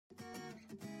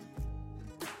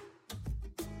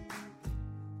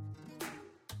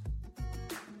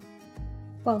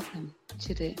Welcome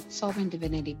to the Solving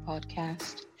Divinity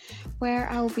podcast, where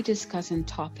I will be discussing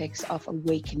topics of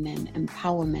awakening,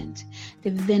 empowerment,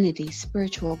 divinity,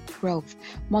 spiritual growth,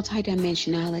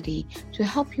 multidimensionality to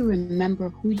help you remember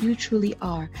who you truly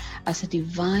are as a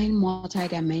divine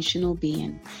multidimensional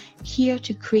being, here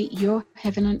to create your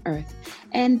heaven on earth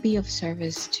and be of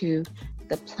service to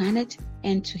the planet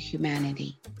and to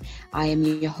humanity. I am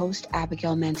your host,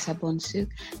 Abigail Mensa Bonsu,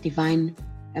 divine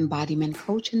embodiment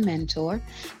coach and mentor,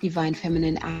 divine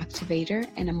feminine activator,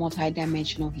 and a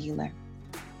multidimensional healer.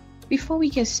 Before we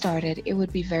get started, it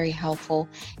would be very helpful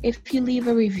if you leave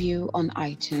a review on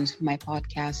iTunes for my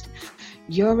podcast.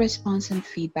 Your response and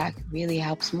feedback really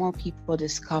helps more people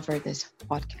discover this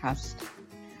podcast.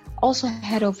 Also,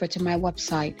 head over to my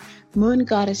website,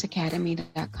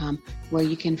 moongoddessacademy.com, where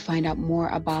you can find out more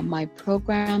about my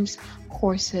programs,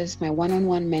 courses, my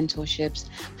one-on-one mentorships,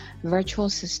 virtual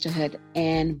sisterhood,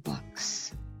 and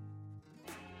books.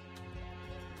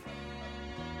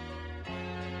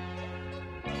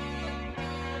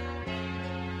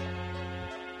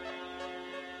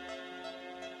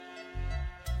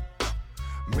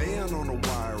 Man on a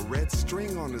wire, red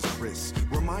string on his wrist.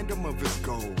 Remind him of his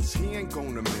goals, he ain't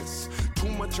gonna miss. Too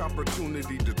much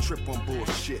opportunity to trip on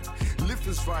bullshit. Lift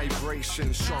his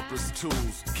vibration, sharp as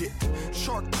tools. Get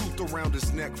shark tooth around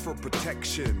his neck for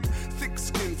protection. Thick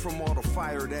skin from all the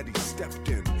fire that he stepped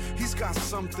in. He's got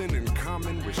something in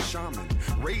common with shaman.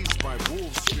 Raised by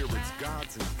wolf spirits,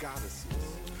 gods and goddesses.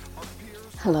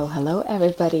 Hello,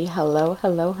 everybody. Hello.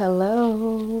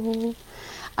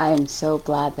 I am so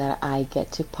glad that I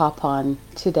get to pop on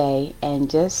today and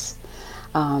just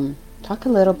talk a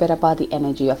little bit about the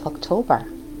energy of October,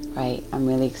 right? I'm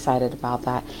really excited about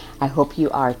that. I hope you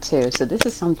are too. So this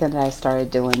is something that I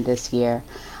started doing this year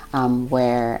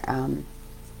where,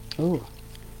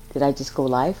 did I just go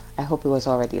live? I hope it was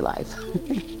already live.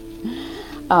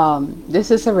 This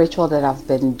is a ritual that I've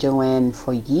been doing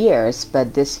for years,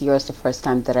 but this year is the first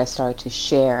time that I started to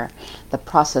share the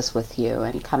process with you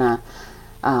and kind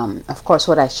of course,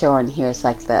 what I show on here is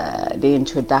like the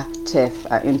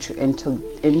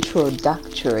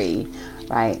introductory,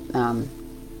 right,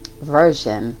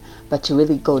 version. But to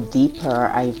really go deeper,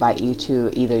 I invite you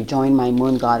to either join my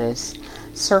Moon Goddess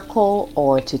Circle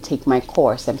or to take my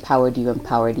course, Empowered You,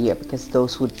 Empowered Year, because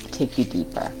those would take you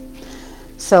deeper.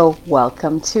 So,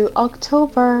 welcome to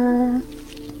October.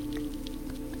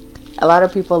 A lot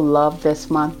of people love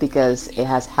this month because it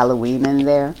has Halloween in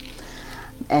there,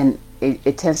 and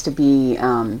it tends to be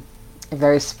a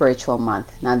very spiritual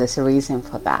month. Now, there's a reason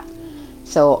for that.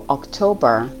 So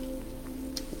October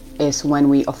is when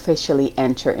we officially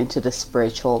enter into the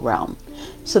spiritual realm.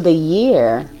 So the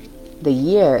year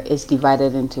is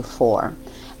divided into 4,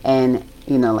 and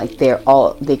like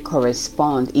they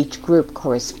correspond. Each group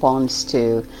corresponds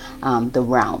to the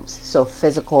realms. So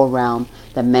physical realm,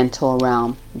 the mental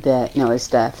realm, it's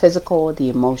the physical, the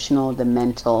emotional, the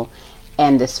mental,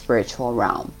 and the spiritual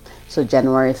realm. So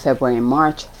January, February, and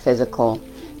March, physical.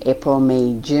 April,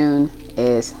 May, June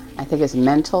is, I think it's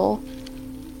mental.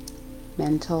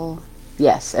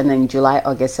 Yes. And then July,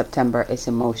 August, September is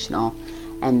emotional.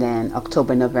 And then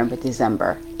October, November,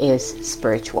 December is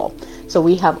spiritual. So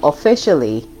we have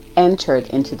officially entered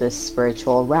into the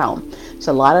spiritual realm.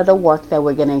 So a lot of the work that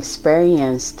we're going to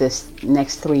experience this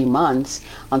next 3 months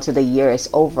until the year is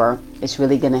over is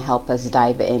really going to help us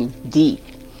dive in deep.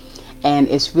 And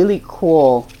it's really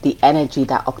cool, the energy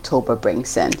that October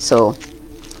brings in. So,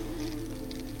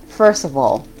 first of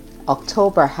all,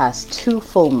 October has 2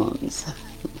 full moons.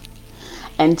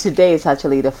 And today is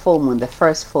actually the full moon, the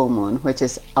first full moon, which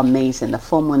is amazing. The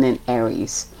full moon in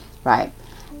Aries, right?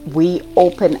 We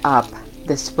open up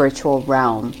the spiritual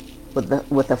realm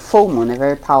with a full moon, a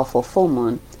very powerful full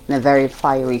moon, and a very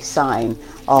fiery sign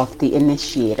of the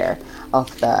initiator,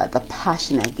 of the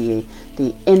passionate, the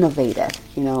innovative,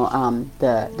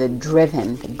 the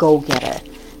driven, the go-getter.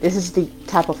 This is the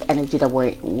type of energy that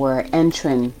we're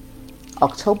entering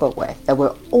October with, that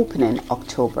we're opening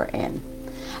October in.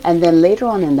 And then later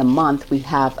on in the month, we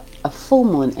have a full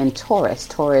moon in Taurus.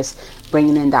 Taurus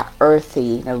bringing in that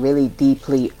earthy, the really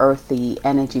deeply earthy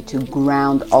energy to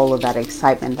ground all of that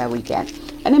excitement that we get.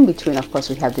 And in between, of course,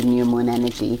 we have the new moon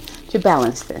energy to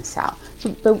balance this out. So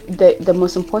the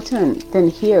most important thing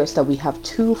here is that we have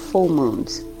 2 full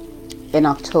moons in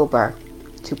October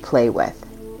to play with.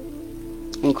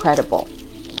 Incredible.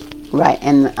 Right,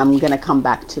 and I'm going to come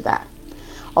back to that.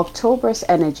 October's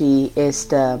energy is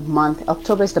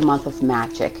October is the month of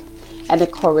magic, and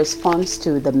it corresponds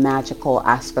to the magical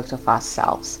aspect of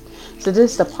ourselves. So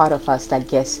this is the part of us that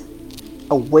gets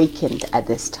awakened at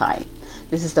this time.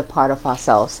 This is the part of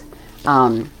ourselves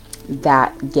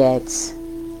that gets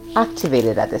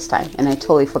activated at this time. And I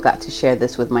totally forgot to share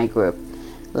this with my group.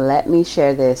 Let me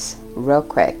share this real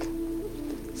quick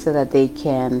so that they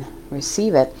can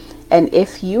receive it. And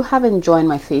if you haven't joined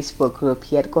my Facebook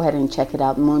group yet, go ahead and check it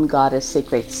out. Moon Goddess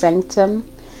Sacred Sanctum.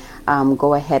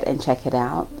 Go ahead and check it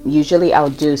out. Usually I'll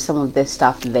do some of this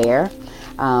stuff there,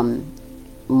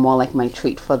 more like my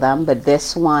treat for them. But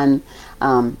this one,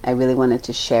 I really wanted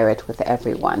to share it with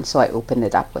everyone, so I opened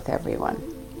it up with everyone.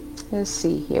 Let's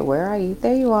see here. Where are you?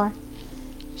 There you are.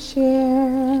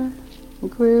 Share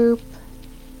group.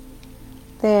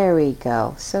 There we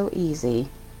go. So easy.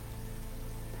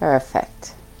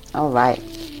 Perfect. All right.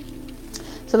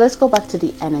 So let's go back to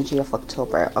the energy of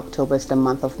October. October is the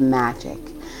month of magic.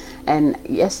 And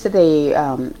yesterday,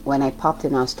 when I popped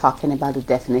in, I was talking about the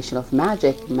definition of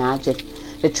magic. Magic,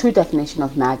 the true definition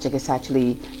of magic is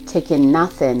actually taking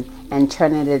nothing and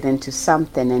turning it into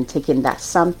something, and taking that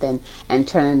something and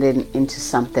turning it into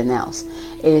something else.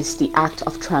 It is the act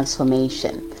of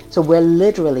transformation. So we're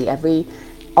literally every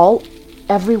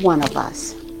one of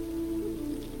us,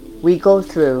 we go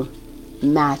through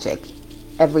magic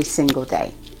every single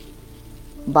day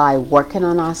by working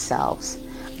on ourselves,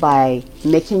 by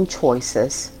making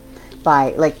choices,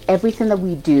 by like everything that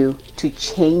we do to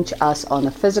change us on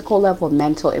a physical level,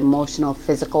 mental, emotional,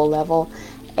 physical level,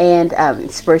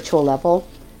 and spiritual level,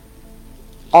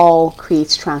 all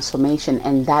creates transformation,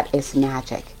 and that is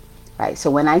magic, right?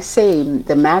 So when I say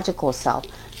the magical self,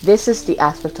 this is the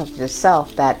aspect of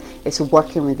yourself that is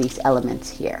working with these elements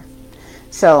here.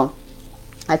 So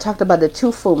I talked about the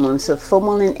 2 full moons. So full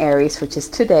moon in Aries, which is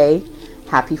today.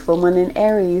 Happy full moon in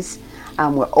Aries.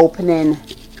 We're opening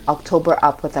October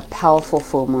up with a powerful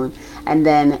full moon, and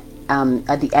then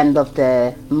at the end of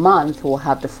the month we'll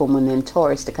have the full moon in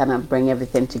Taurus to kind of bring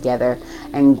everything together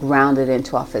and ground it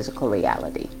into our physical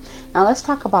reality. Now let's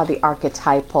talk about the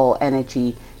archetypal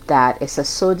energy that is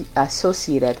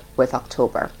associated with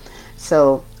October.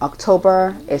 So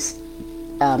October is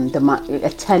the month, a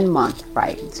 10 month,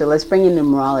 right? So let's bring in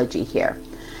numerology here.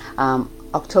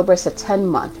 October is a 10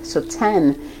 month. So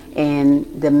 10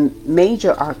 in the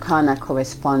major arcana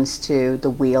corresponds to the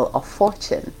Wheel of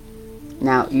Fortune.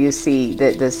 Now you see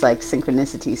that there's like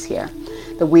synchronicities here.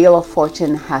 The Wheel of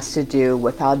Fortune has to do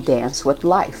with our dance with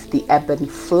life, the ebb and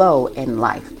flow in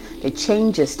life, the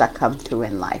changes that come through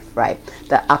in life, right?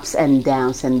 The ups and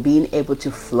downs, and being able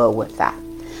to flow with that.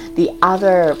 The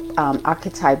other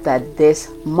archetype that this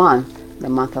month, the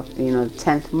month of, the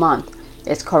 10th month,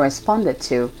 is corresponded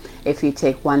to, if you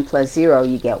take 1 plus 0,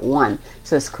 you get 1.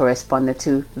 So it's corresponded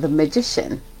to the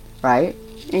Magician, right?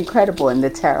 Incredible in the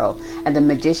tarot. And the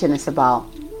Magician is about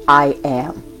I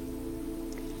am.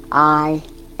 I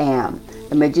am.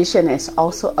 The Magician is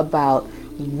also about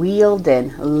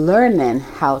wielding, learning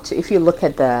how to. If you look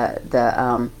at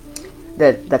the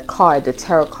card, the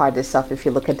tarot card itself, if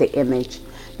you look at the image,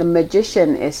 the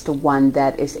Magician is the one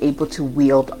that is able to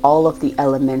wield all of the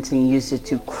elements and use it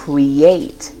to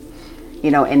create.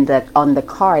 On the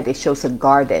card it shows a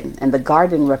garden, and the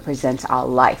garden represents our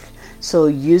life. So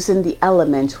using the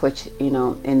elements, which in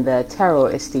the tarot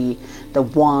is the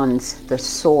wands, the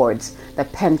swords, the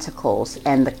pentacles,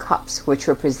 and the cups, which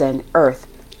represent earth,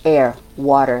 air,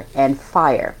 water, and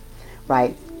fire,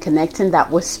 right? Connecting that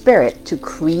with spirit to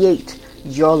create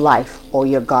your life or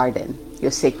your garden,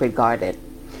 your sacred garden.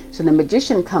 So the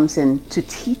Magician comes in to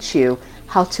teach you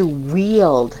how to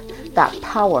wield that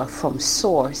power from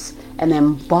source and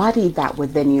embody that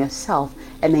within yourself,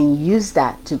 and then use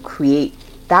that to create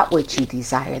that which you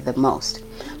desire the most.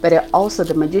 But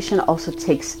the Magician also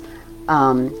takes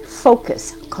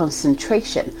focus,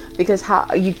 concentration, because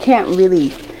you can't really,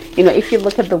 if you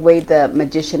look at the way the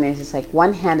Magician is, it's like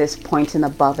one hand is pointing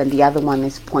above and the other one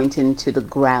is pointing to the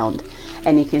ground,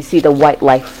 and you can see the white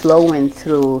light flowing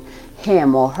through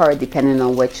him or her, depending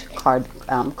on which card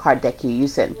deck you're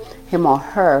using, him or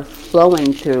her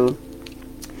flowing through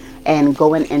and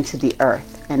going into the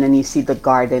earth. And then you see the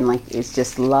garden, like it's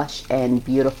just lush and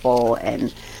beautiful,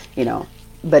 and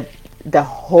but the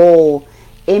whole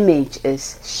image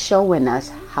is showing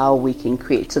us how we can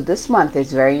create. So this month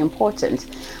is very important.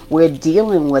 We're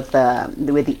dealing with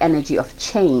the energy of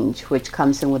change, which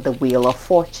comes in with the Wheel of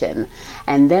Fortune,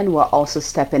 and then we're also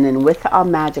stepping in with our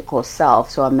magical self.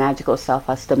 So our magical self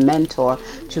as the mentor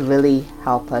to really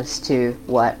help us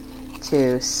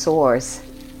to source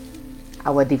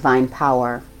our divine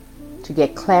power, to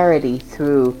get clarity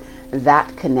through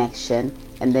that connection,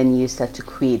 and then use that to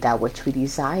create that which we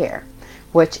desire,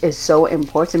 which is so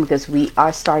important because we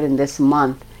are starting this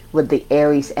month with the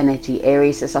Aries energy.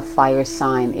 Aries is a fire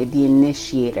sign, the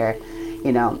initiator,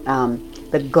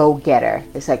 the go-getter.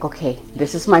 It's like, okay,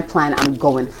 this is my plan, I'm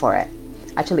going for it.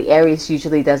 Actually, Aries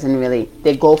usually doesn't really,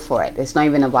 they go for it. It's not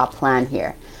even about plan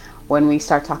here. When we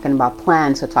start talking about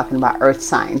plans, we're talking about earth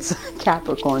signs,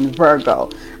 Capricorn, Virgo,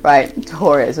 right?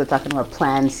 Taurus, we're talking about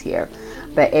plans here.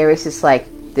 But Aries is like,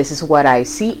 this is what I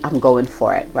see, I'm going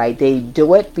for it, right? They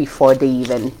do it before they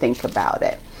even think about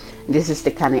it. This is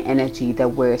the kind of energy that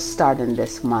we're starting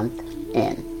this month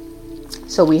in.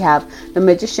 So we have the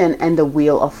Magician and the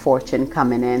Wheel of Fortune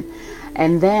coming in.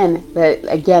 And then,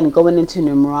 again, going into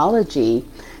numerology,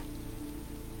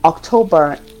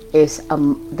 October is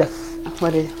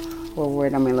what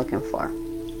word am I looking for?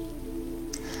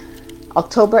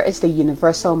 October is the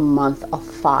universal month of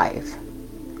 5.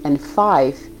 And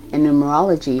 5 in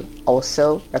numerology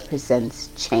also represents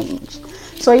change.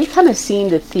 So are you kind of seeing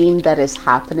the theme that is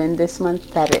happening this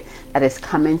month, that is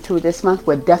coming through this month?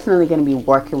 We're definitely going to be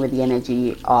working with the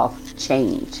energy of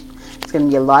change. It's going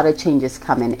to be a lot of changes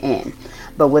coming in.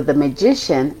 But with the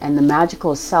Magician and the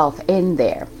magical self in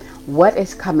there, what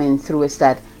is coming through is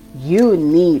that you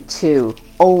need to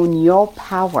own your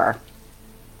power.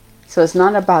 So it's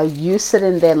not about you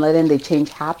sitting there and letting the change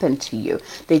happen to you.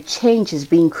 The change is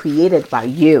being created by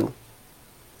you.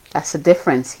 That's the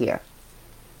difference here.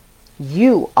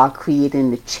 You are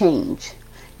creating the change.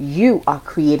 You are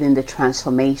creating the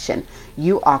transformation.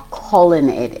 You are calling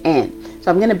it in.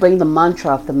 So I'm going to bring the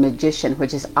mantra of the Magician,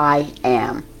 which is I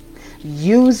am.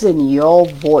 Using your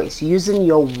voice, using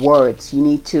your words, you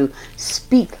need to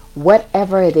speak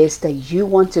whatever it is that you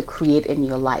want to create in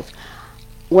your life.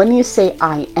 When you say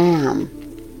I am,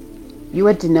 you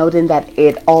are denoting that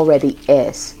it already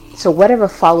is. So whatever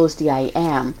follows the I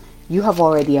am, you have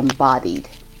already embodied,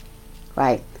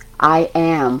 right? I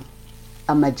am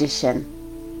a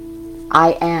magician.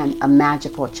 I am a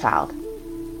magical child,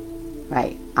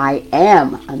 right? I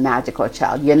am a magical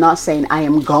child. You're not saying I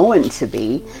am going to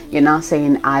be. You're not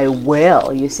saying I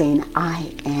will. You're saying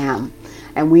I am.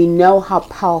 And we know how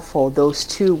powerful those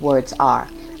two words are.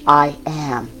 I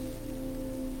am.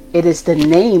 It is the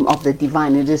name of the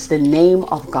divine. It is the name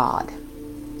of God.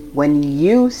 When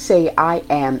you say I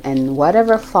am and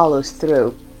whatever follows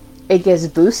through, it gets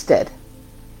boosted.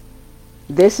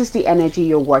 This is the energy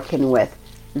you're working with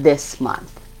this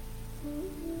month.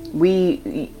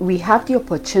 We have the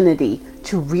opportunity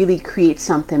to really create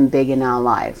something big in our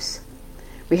lives.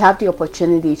 We have the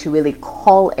opportunity to really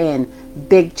call in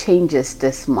big changes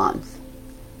this month.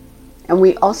 And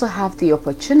we also have the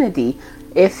opportunity,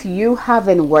 if you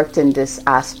haven't worked in this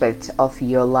aspect of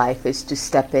your life, is to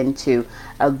step into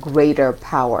a greater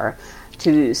power,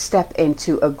 to step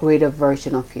into a greater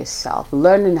version of yourself,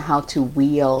 learning how to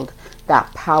wield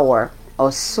that power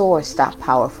or source that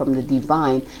power from the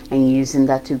divine and using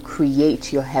that to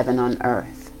create your heaven on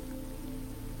earth.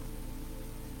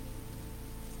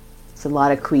 It's a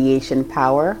lot of creation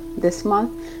power this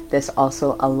month. There's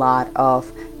also a lot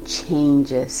of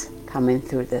changes coming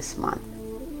through this month.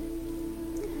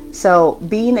 So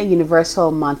being a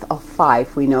universal month of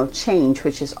 5, we know change,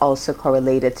 which is also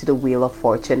correlated to the Wheel of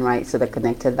Fortune, right? So they're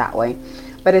connected that way.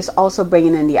 But it's also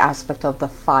bringing in the aspect of the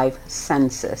 5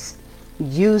 senses,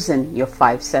 using your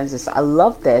 5 senses. I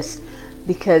love this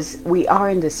because we are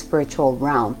in the spiritual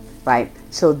realm, right?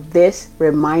 So this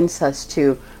reminds us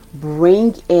to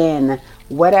bring in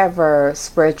whatever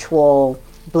spiritual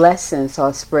blessings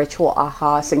or spiritual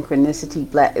aha,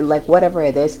 synchronicity, like whatever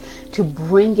it is, to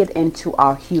bring it into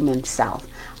our human self,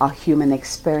 our human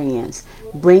experience,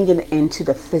 bring it into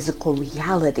the physical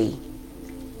reality,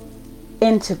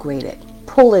 integrate it,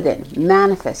 pull it in,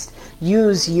 manifest,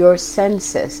 use your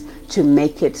senses to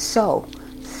make it so.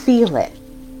 Feel it,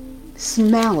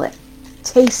 smell it,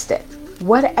 taste it,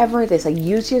 whatever it is.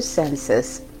 Use your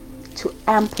senses to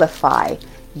amplify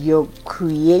your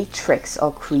creatrix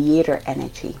or creator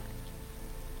energy.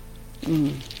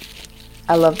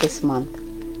 I love this month.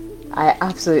 I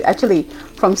absolutely, actually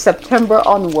from September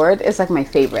onward, it's like my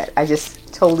favorite. I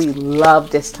just totally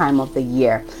love this time of the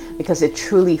year because it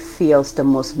truly feels the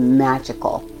most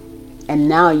magical. And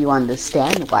now you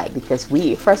understand why, because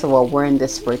first of all, we're in the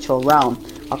spiritual realm.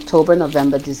 October,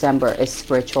 November, December is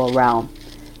spiritual realm.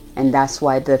 And that's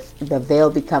why the veil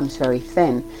becomes very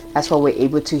thin. That's why we're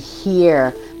able to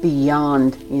hear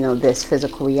beyond, this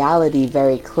physical reality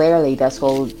very clearly. That's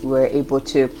why we're able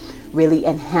to really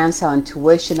enhance our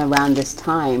intuition around this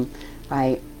time,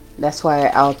 right? That's why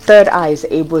our third eye is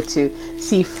able to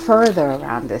see further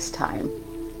around this time.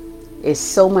 It's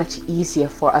so much easier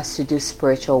for us to do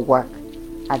spiritual work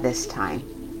at this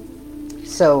time.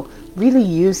 So really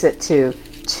use it to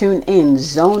tune in,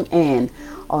 zone in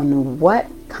on what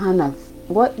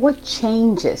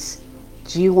changes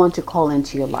do you want to call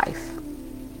into your life?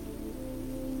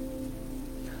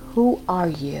 Who are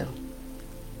you?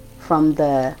 from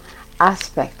the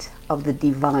aspect of the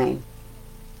divine,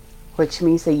 which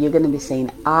means that you're going to be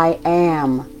saying, I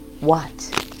am what?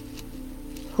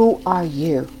 Who are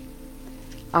you?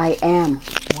 I am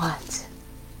what?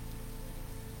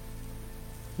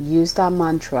 Use that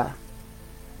mantra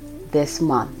this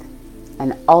month,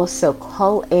 and also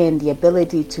call in the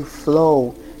ability to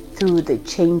flow through the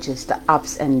changes, the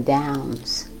ups and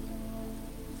downs,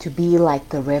 to be like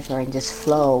the river and just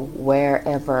flow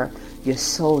wherever your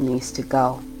soul needs to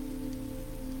go.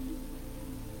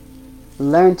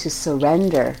 Learn to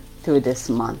surrender through this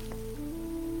month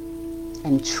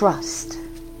and trust.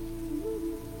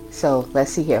 So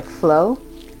let's see here. Flow,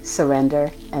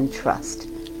 surrender, and trust.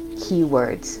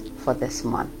 Keywords for this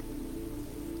month.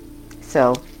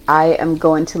 So I am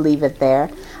going to leave it there.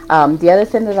 The other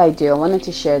thing that I do, I wanted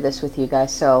to share this with you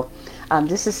guys. So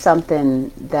this is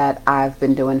something that I've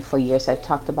been doing for years. I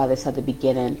talked about this at the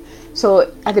beginning.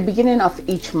 So at the beginning of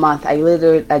each month, I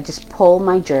just pull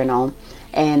my journal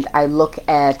and I look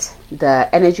at the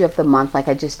energy of the month, like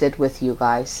I just did with you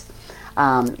guys.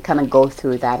 Kind of go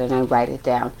through that and I write it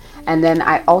down. And then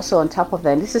I also, on top of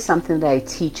that, this is something that I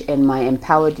teach in my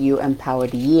Empowered You,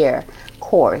 Empowered Year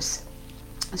course.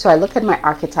 So I look at my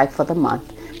archetype for the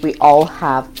month. We all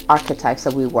have archetypes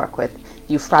that we work with.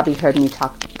 You've probably heard me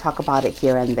talk about it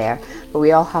here and there, but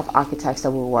we all have archetypes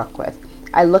that we work with.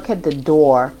 I look at the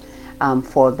door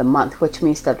for the month, which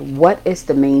means that what is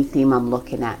the main theme I'm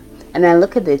looking at? And I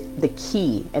look at the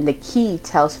key, and the key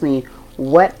tells me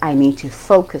what I need to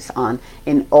focus on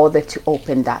in order to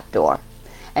open that door.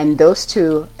 And those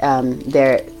two,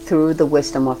 they're through the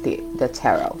wisdom of the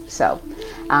tarot. So,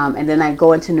 and then I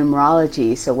go into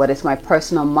numerology. So what is my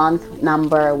personal month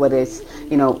number? What is,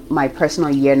 my personal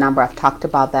year number? I've talked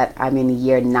about that. I'm in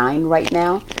year 9 right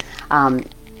now.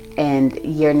 And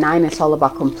year 9 is all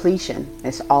about completion.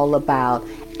 It's all about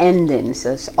endings.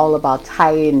 It's all about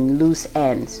tying loose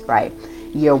ends, right?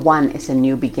 Year 1 is a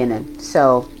new beginning.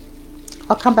 So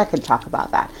I'll come back and talk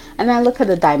about that. And I look at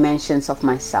the dimensions of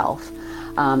myself.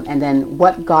 And then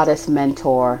what goddess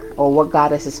mentor or what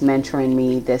goddess is mentoring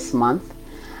me this month.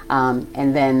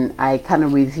 And then I kind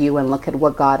of review and look at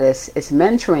what goddess is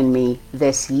mentoring me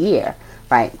this year,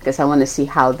 right? Because I want to see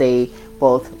how they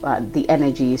both, the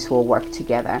energies will work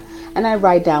together. And I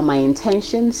write down my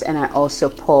intentions, and I also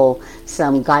pull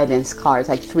some guidance cards,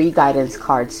 like 3 guidance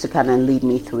cards to kind of lead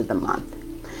me through the month.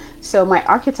 So my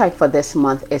archetype for this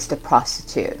month is the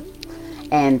prostitute.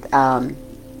 And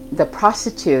the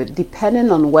prostitute,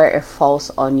 depending on where it falls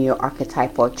on your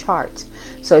archetypal chart.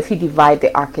 So if you divide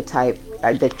the archetype,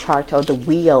 the chart or the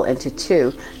wheel into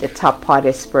 2, the top part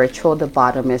is spiritual, the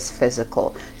bottom is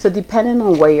physical. So depending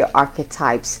on where your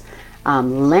archetypes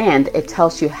land, it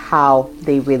tells you how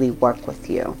they really work with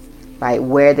you, right?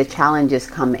 Where the challenges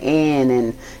come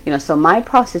in. And, so my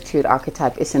prostitute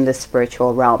archetype is in the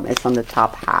spiritual realm. It's on the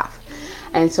top half.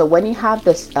 And so when you have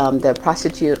this, the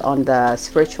prostitute on the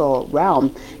spiritual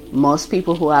realm, most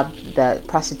people who have the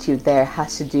prostitute there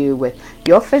has to do with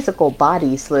your physical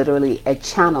body is literally a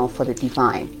channel for the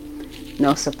divine.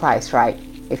 No surprise, right?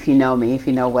 If you know me, if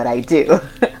you know what I do.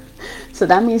 So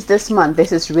that means this month,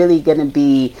 this is really going to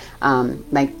be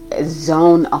like a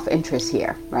zone of interest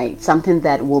here, right? Something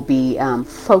that will be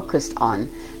focused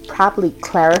on, probably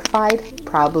clarified,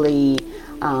 probably,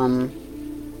 or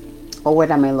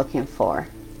what am I looking for?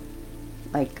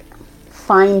 Like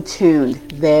fine-tuned.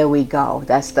 There we go.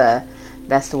 That's the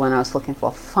one I was looking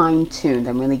for. Fine-tuned.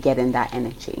 I'm really getting that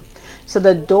energy. So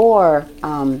the door,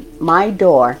 my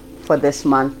door for this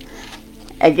month,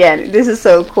 again, this is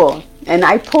so cool. And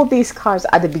I pulled these cards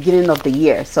at the beginning of the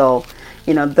year. So,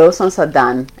 those ones are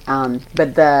done.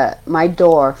 But my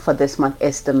door for this month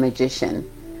is the Magician,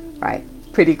 right?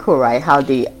 Pretty cool, right? How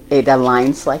it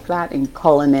aligns like that and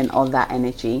calling in all that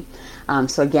energy.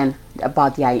 So again,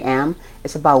 about the I am,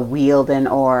 it's about wielding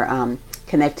or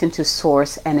connecting to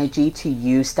source energy, to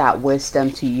use that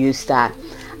wisdom, to use that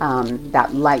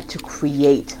light to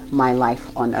create my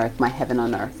life on earth, my heaven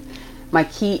on earth. My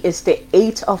key is the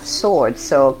 8 of Swords.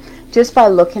 So just by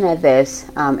looking at this,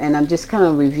 and I'm just kind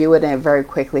of reviewing it very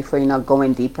quickly for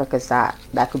going deeper, because that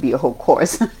could be a whole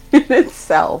course in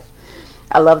itself.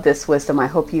 I love this wisdom. I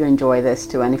hope you enjoy this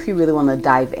too. And if you really want to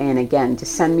dive in, again,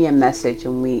 just send me a message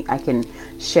and I can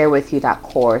share with you that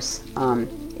course.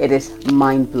 It is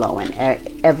mind-blowing.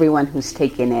 Everyone who's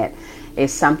taken it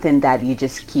is something that you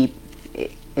just keep.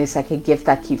 It's like a gift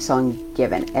that keeps on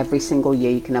giving. Every single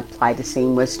year you can apply the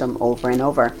same wisdom over and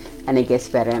over, and it gets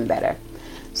better and better.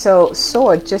 So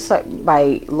sword, just like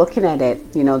by looking at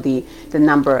it, the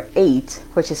number 8,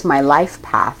 which is my life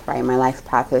path, right? My life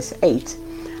path is 8.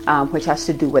 Which has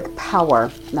to do with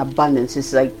power and abundance.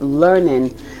 It's like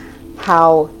learning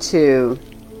how to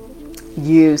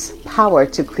use power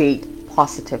to create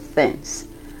positive things,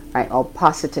 right? Or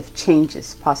positive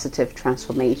changes, positive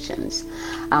transformations.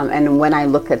 And when I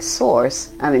look at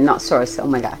source, I mean, not source, oh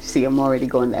my gosh, see, I'm already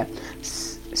going there.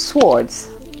 Swords,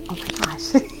 oh my gosh.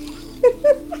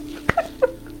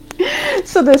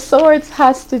 So the swords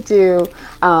has to do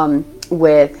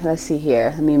with, let's see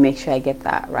here, let me make sure I get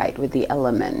that right, with the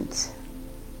element.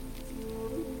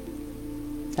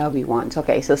 That'll be one.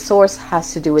 Okay, so source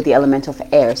has to do with the element of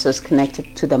air, so it's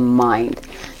connected to the mind.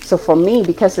 So for me,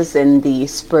 because it's in the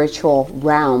spiritual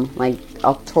realm, like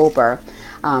October,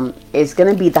 it's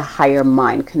going to be the higher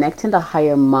mind, connecting the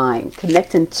higher mind,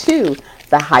 connecting to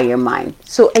the higher mind.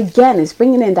 So again, it's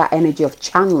bringing in that energy of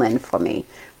channeling for me,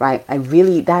 right? I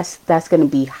really, that's going to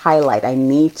be highlight. I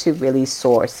need to really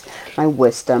source my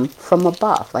wisdom from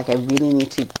above. Like I really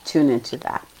need to tune into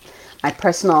that. My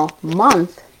personal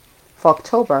month for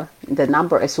October, the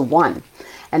number is 1.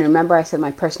 And remember I said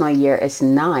my personal year is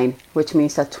 9, which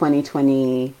means that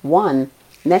 2021,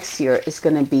 next year, is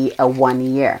going to be a 1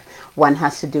 year. 1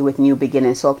 has to do with new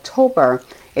beginnings. So October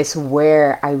is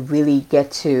where I really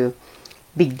get to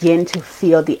begin to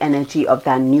feel the energy of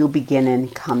that new beginning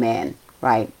come in,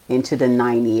 right, into the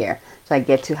 9 year. So I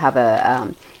get to have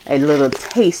a little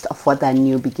taste of what that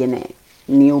new beginning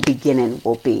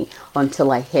will be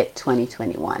until I hit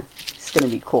 2021. It's going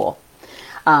to be cool.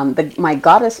 My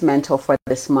goddess mentor for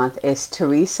this month is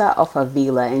Teresa of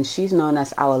Avila, and she's known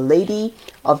as Our Lady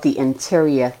of the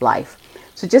Interior Life.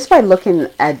 So just by looking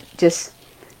at just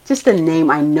the name,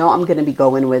 I know I'm going to be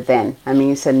going within. I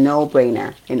mean, it's a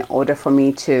no-brainer. In order for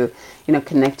me to,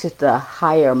 connect to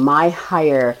the my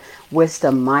higher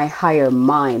wisdom, my higher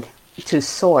mind, to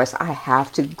source, I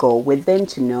have to go within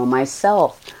to know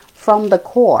myself from the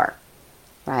core,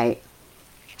 right?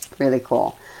 Really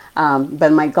cool.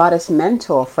 But my goddess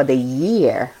mentor for the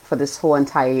year, for this whole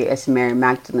entire year, is Mary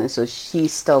Magdalene. So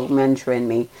she's still mentoring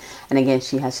me. And again,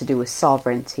 she has to do with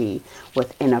sovereignty,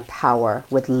 with inner power,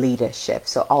 with leadership.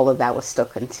 So all of that will still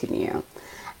continue.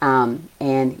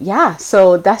 And yeah,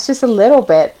 so that's just a little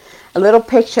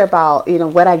picture about,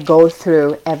 what I go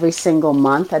through every single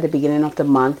month at the beginning of the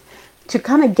month to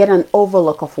kind of get an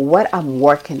overlook of what I'm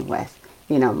working with.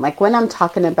 Like when I'm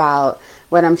talking about,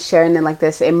 when I'm sharing it like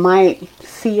this, it might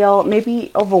feel maybe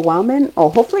overwhelming,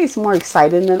 or hopefully it's more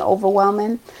exciting than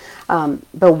overwhelming.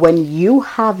 But when you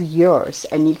have yours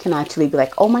and you can actually be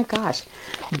like, oh my gosh,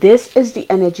 this is the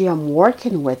energy I'm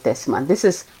working with this month. This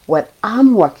is what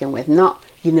I'm working with, not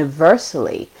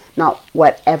universally, not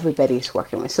what everybody's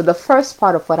working with. So the first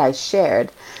part of what I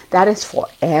shared, that is for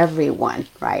everyone,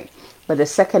 right? But the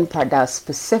second part does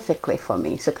specifically for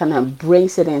me. So kind of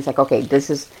brings it in. It's like, okay, this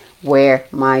is where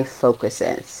my focus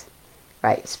is,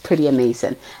 right? It's pretty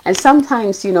amazing. And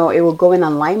sometimes, it will go in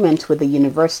alignment with the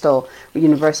universal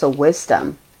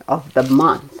wisdom of the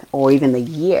month or even the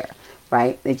year,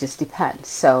 right? It just depends.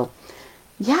 So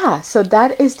yeah, so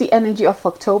that is the energy of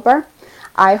October.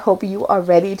 I hope you are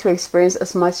ready to experience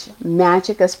as much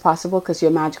magic as possible, because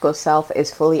your magical self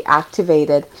is fully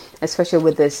activated, especially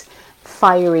with this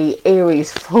fiery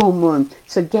Aries full moon.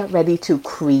 So get ready to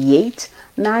create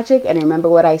magic. And remember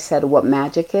what I said, what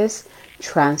magic is: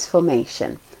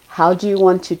 transformation. How do you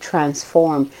want to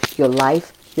transform your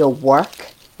life, your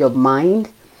work, your mind,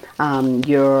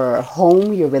 your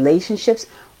home, your relationships?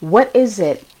 What is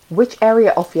it? Which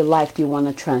area of your life do you want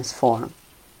to transform?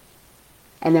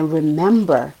 And then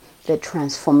remember that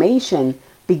transformation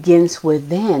begins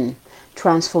within.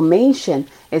 Transformation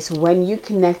is when you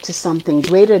connect to something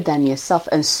greater than yourself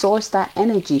and source that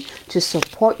energy to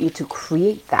support you to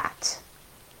create that.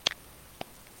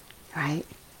 Right?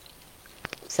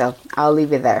 So I'll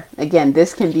leave it there. Again,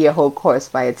 this can be a whole course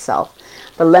by itself.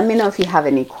 But let me know if you have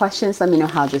any questions. Let me know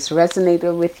how this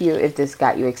resonated with you, if this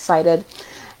got you excited.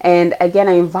 And again,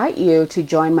 I invite you to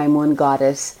join my Moon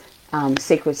Goddess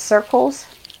Sacred Circles,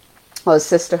 or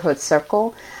Sisterhood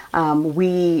Circle.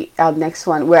 Our next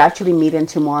one, we're actually meeting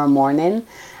tomorrow morning.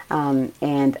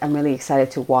 And I'm really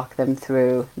excited to walk them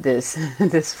through this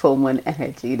full moon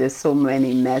energy. There's so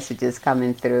many messages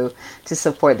coming through to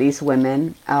support these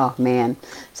women. Oh man.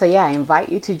 So yeah, I invite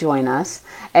you to join us.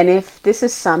 And if this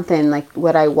is something like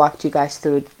what I walked you guys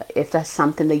through, if that's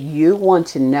something that you want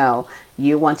to know,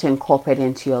 you want to incorporate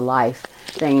into your life,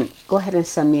 then go ahead and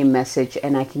send me a message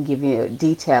and I can give you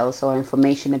details or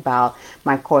information about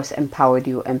my course, Empowered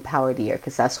You, Empowered Year,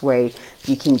 because that's where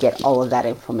you can get all of that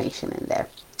information in there.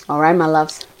 All right, my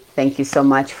loves, thank you so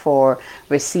much for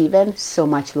receiving. So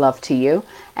much love to you.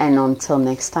 And until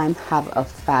next time, have a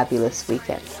fabulous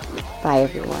weekend. Bye,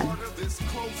 everyone.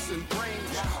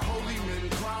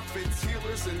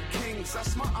 healers and kings,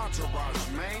 that's my entourage,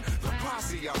 man. The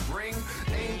posse I bring,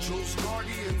 angels,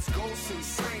 guardians, ghosts, and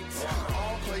saints,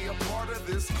 all play a part of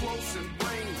this close and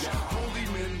range. Holy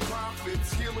men,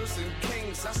 prophets, healers, and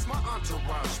kings, that's my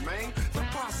entourage, man. The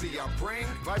posse I bring,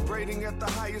 vibrating at the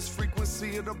highest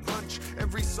frequency of the bunch.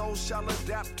 Every soul shall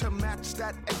adapt to match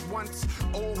that at once.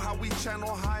 Oh, how we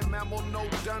channel high mammal, no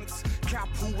dunce. Cap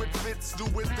who it fits, do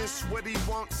with this what he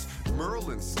wants.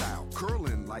 Merlin style,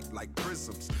 curling like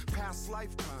prisms. Past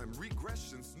lifetime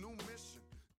regressions, new